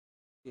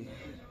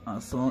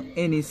So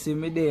anything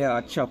me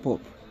there chop up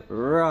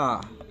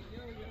raw.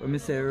 When me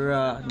say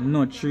raw,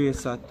 no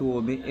tracer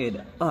to me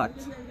head hot.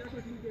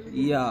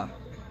 Yeah.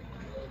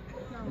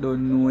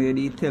 Don't know you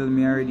they tell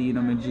me already, you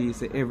know my G,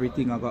 say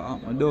everything I got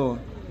happen though.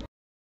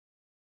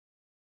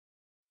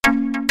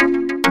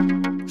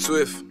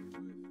 Swift.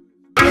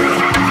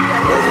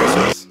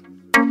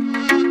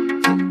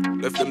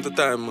 Left them to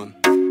time, man.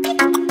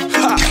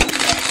 Ha!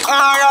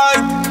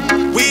 Alright.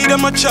 We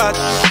them a chat,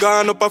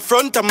 gone up a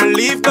front, I'ma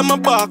leave them a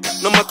back.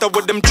 No matter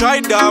what them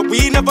try, dog,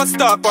 we never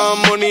stop. Our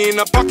money in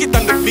a pocket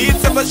and the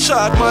beats ever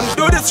shot. Man,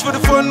 do this for the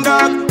fun,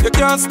 dog. You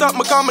can't stop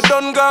me, cause me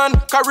done gone.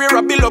 Career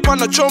I build up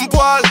on a jump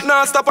wall.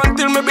 Nah stop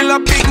until me build a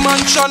big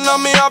mansion.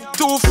 And me have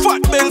 2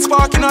 fat Benz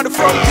parking at the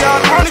front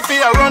yard. Money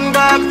for a run,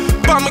 dog.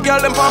 Pan me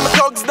girl, them pan me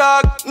thugs,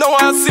 dog. Now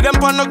I see them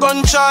pan a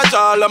gun charge.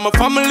 All of my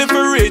family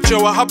for rich,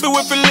 yo, I happy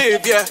with we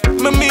live, yeah.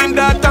 Me mean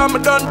that time I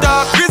done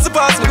talk. Kryss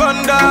pass me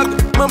gun, dog.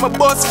 Mama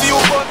boss few,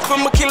 but for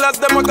my killers,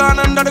 them a gone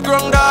under the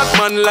ground, dog.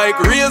 Man like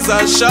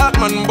razor shot,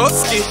 man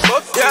busky,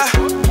 yeah.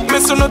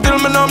 Me so no tell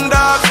me numb,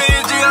 dog.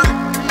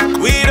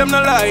 We them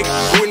no like,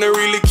 we no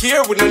really care,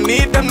 we no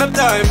need them no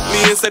time.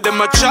 Me instead them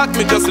a chat,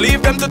 me just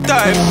leave them to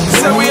time.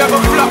 Say we have a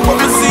flop, but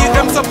me see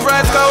them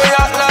surprised, cause we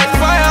hot like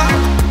fire.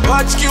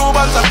 Watch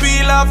Cubans a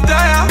peel off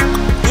tire.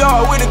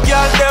 Yo, with the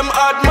girl them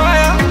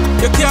admire.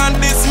 You can't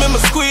diss me,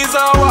 me squeeze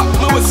and walk,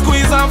 me will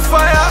squeeze on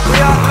fire. We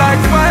hot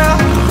like fire.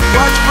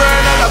 Watch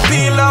burn and a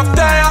peel off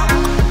tire.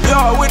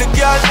 Yo, with the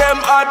girl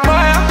them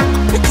admire.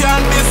 You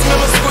can't diss me,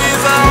 me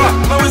squeeze and walk,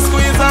 me will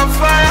squeeze on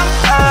fire.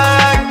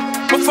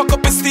 Me fuck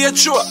up a stage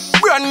show.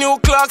 Brand new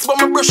clocks, but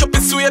me brush up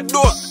his sweet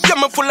door. Yeah,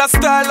 me full of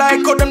style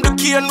like how them do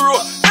Kane Row.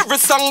 Every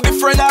song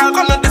different, dog,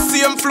 and on the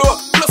same flow.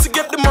 Plus you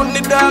get the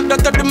money, dog,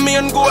 that are the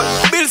main goal.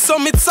 Build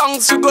some hit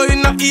songs, you go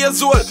in a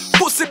ears hole.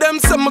 Pussy them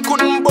say me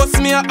couldn't bust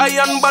me a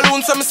iron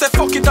balloon. So me say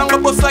fuck it and go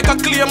bust like a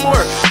claymore.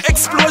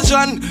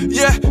 Explosion,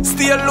 yeah,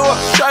 stay low.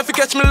 Try to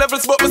catch me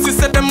levels, but me see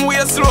say them way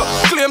slow.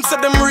 Claim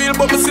say them real,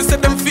 but me see say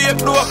them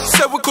fake though.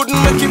 Say we couldn't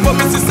make it, but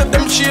me see say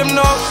them shame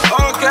now.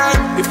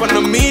 Okay, if I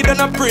know me,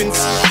 then a prince.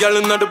 Y'all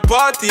in the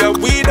party, I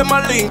we them a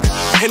link.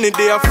 Any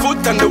day a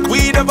foot and the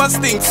weed ever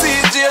stink.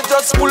 CJ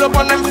just pull up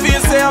on them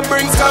face, say I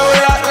bring sky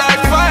way out like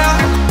fire.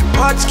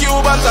 Watch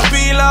Cubans a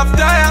peel off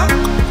tire.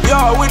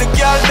 Yo, with the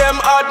girl them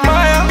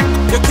admire.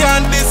 You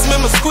can't diss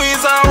me, me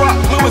squeeze and rock,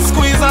 me will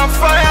squeeze on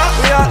fire.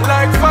 We hot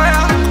like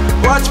fire.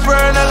 Watch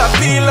burn and a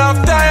peel off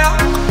tire.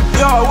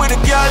 Yo, with the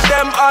girl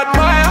them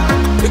admire.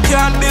 You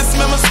can't diss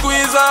me, me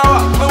squeeze and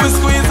rock, me will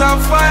squeeze on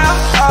fire.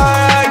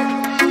 Alright.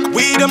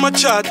 We them a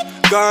chat.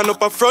 Gone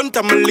up a front,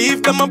 I'ma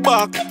leave them a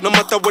back. No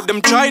matter what them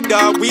try,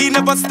 dog, we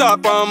never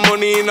stop. Our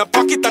money in a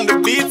pocket and the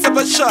beats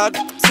ever shot.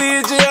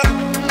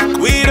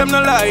 CJ, we them no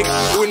like,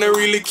 we no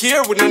really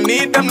care, we no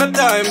need them no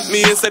time.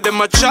 Me instead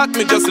them a chat,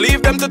 me just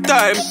leave them to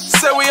time.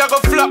 Say we a go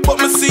flop, but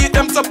me see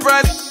them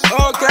surprised.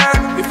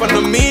 Okay, if I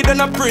know me,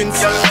 then a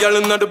prince. Y'all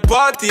in the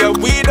party, I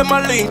we them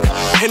a link.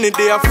 Any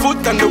day a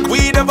foot and the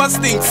weed ever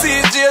stink.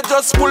 CJ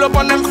just pull up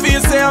on them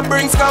face, say I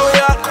bring sky we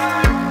out.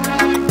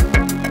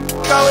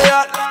 Sky we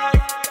out.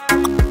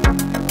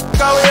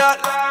 Cause we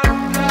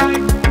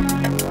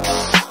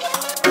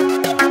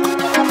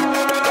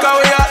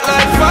hot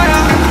like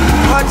fire.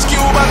 Watch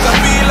Cubans a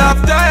peel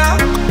off tire.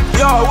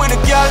 Yo, with the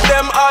girl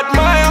them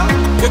admire.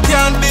 You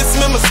can't diss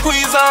me, me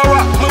squeeze and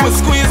rock, me will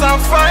squeeze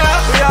on fire.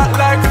 We hot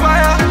like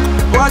fire.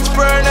 Watch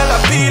burn and a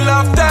peel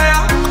off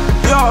tire.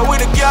 Yo,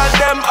 with the girl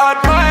them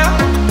admire.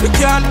 You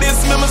can't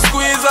diss me, me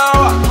squeeze and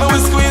rock, me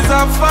will squeeze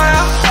on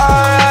fire.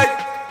 Alright.